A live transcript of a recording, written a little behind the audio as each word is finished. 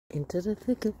Into the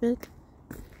thick of it.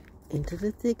 Into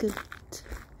the thick of it.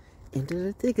 Into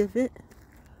the thick of it.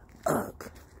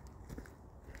 Ugh.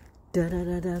 Da da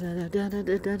da da da da da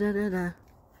da da da da da.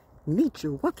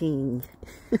 Nature walking.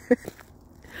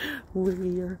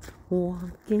 We are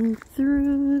walking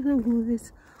through the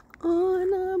woods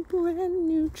on a brand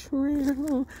new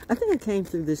trail. I think I came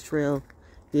through this trail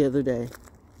the other day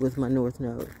with my north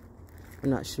node. I'm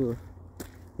not sure.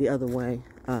 The other way.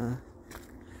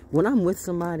 When I'm with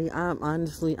somebody, I'm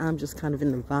just kind of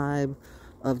in the vibe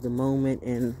of the moment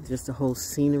and just the whole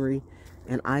scenery,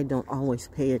 and I don't always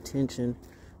pay attention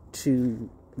to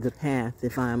the path.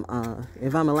 If I'm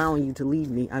allowing you to lead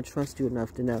me, I trust you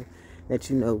enough to know that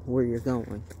you know where you're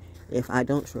going. If I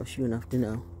don't trust you enough to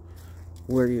know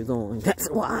where you're going, that's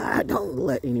why I don't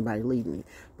let anybody lead me.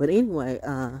 But anyway,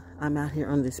 I'm out here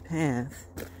on this path,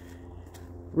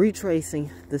 retracing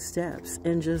the steps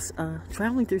and just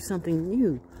traveling through something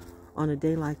new on a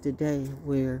day like today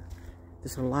where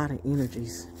there's a lot of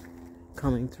energies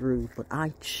coming through. But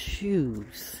I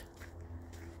choose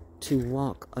to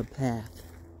walk a path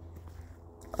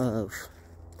of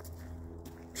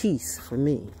peace for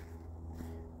me,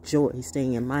 joy,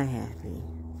 staying in my happy.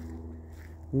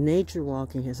 Nature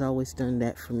walking has always done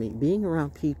that for me. Being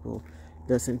around people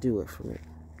doesn't do it for me.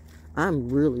 I'm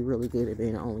really, really good at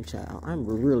being an only child. I'm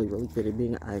really, really good at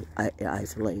being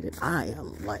isolated. I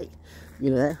am like,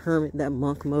 that hermit, that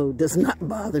monk mode does not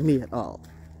bother me at all.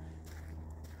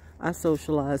 I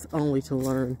socialize only to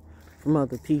learn from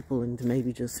other people and to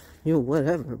maybe just,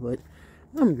 whatever. But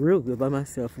I'm real good by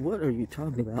myself. What are you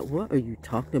talking about? What are you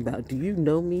talking about? Do you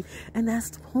know me? And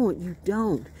that's the point. You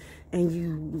don't. And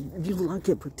you like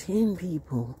to pretend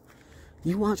people.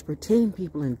 You watch pretend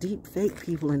people and deep fake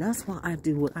people, and that's why I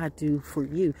do what I do for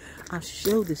you. I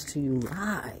show this to you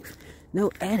live.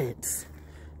 No edits.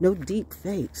 No deep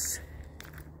fakes.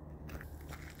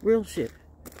 Real shit.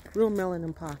 Real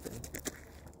melanin popping.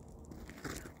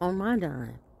 On my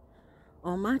dime.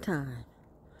 On my time.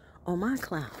 On my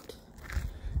clout.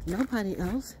 Nobody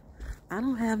else. I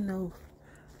don't have no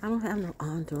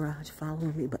entourage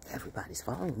following me, but everybody's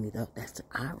following me though. That's the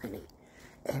irony.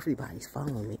 Everybody's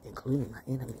following me, including my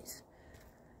enemies.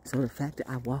 So the fact that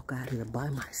I walk out here by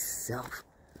myself,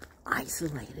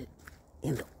 isolated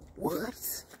in the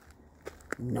woods,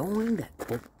 knowing that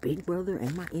both Big Brother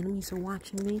and my enemies are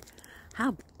watching me,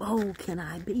 how bold can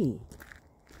I be?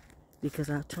 Because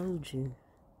I told you,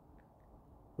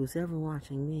 who's ever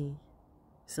watching me,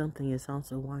 something is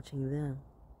also watching them.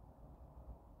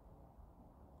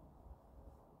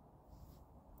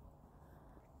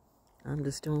 I'm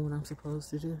just doing what I'm supposed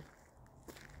to do.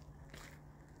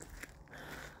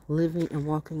 Living and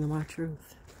walking in my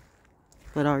truth.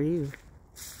 But are you?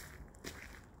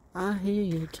 I hear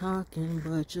you talking,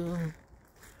 but your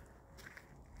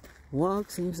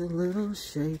walk seems a little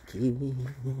shaky.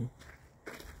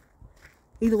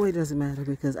 Either way, it doesn't matter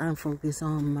because I'm focused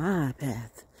on my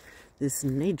path. This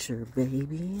nature,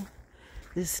 baby.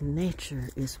 This nature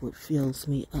is what fills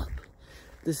me up.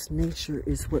 This nature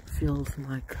is what fills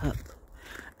my cup.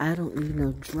 I don't need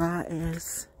no dry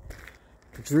ass,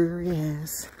 dreary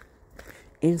ass,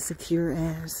 insecure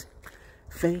ass,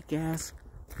 fake ass,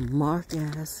 mark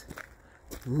ass,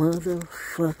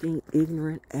 motherfucking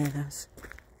ignorant ass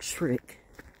trick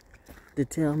to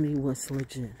tell me what's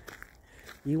legit.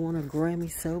 You want a Grammy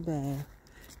so bad,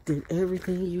 did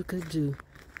everything you could do,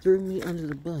 threw me under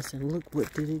the bus, and look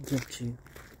what did it get you.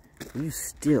 You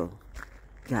still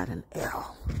got an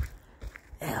L.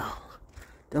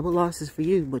 Double losses for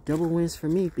you, but double wins for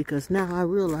me, because now I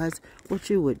realize what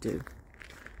you would do.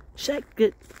 Check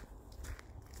it.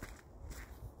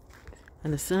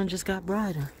 And the sun just got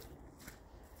brighter.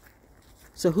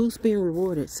 So who's being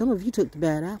rewarded? Some of you took the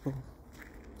bad apple.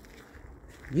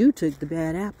 You took the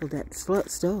bad apple that slut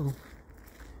stole.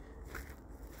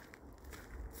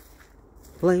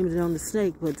 Blamed it on the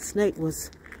snake, but the snake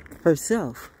was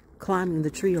herself climbing the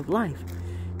tree of life,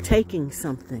 taking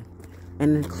something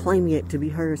and then claiming it to be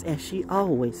hers, as she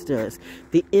always does.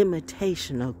 The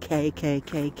imitation, okay,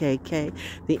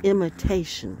 the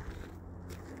imitation.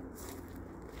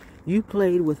 You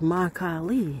played with my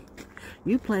Kali.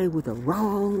 You played with the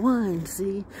wrong one,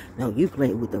 see? No, you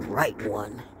played with the right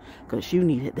one, because you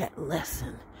needed that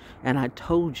lesson. And I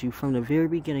told you from the very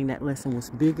beginning that lesson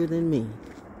was bigger than me.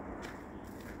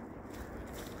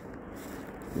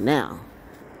 Now,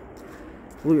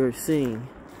 we are seeing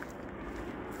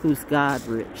who's God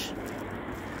rich.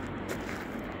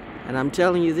 And I'm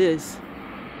telling you this,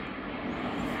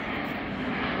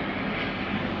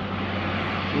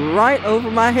 right over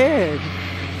my head.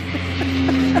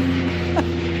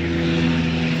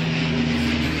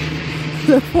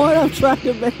 the point I'm trying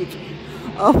to make,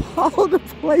 of all the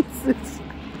places,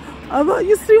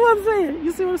 you see what I'm saying?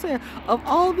 You see what I'm saying? Of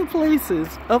all the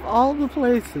places,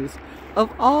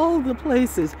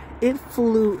 it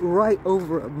flew right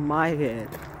over my head.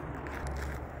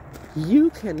 You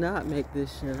cannot make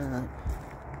this shit up.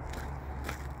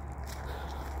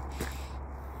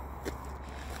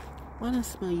 Why does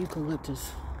it smell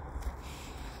eucalyptus?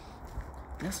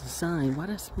 That's a sign. Why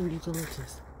does it smell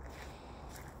eucalyptus?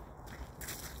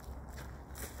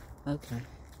 Okay.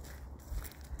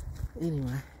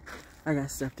 Anyway, I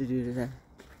got stuff to do today.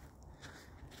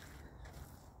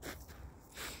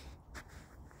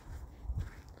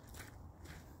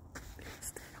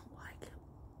 Because they don't like it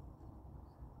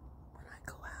when I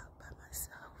go out by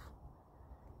myself.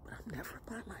 But I'm never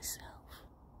by myself.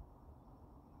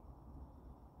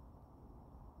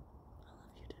 I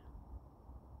love you too.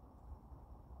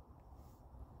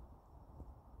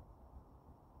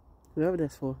 Whoever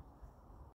that's for.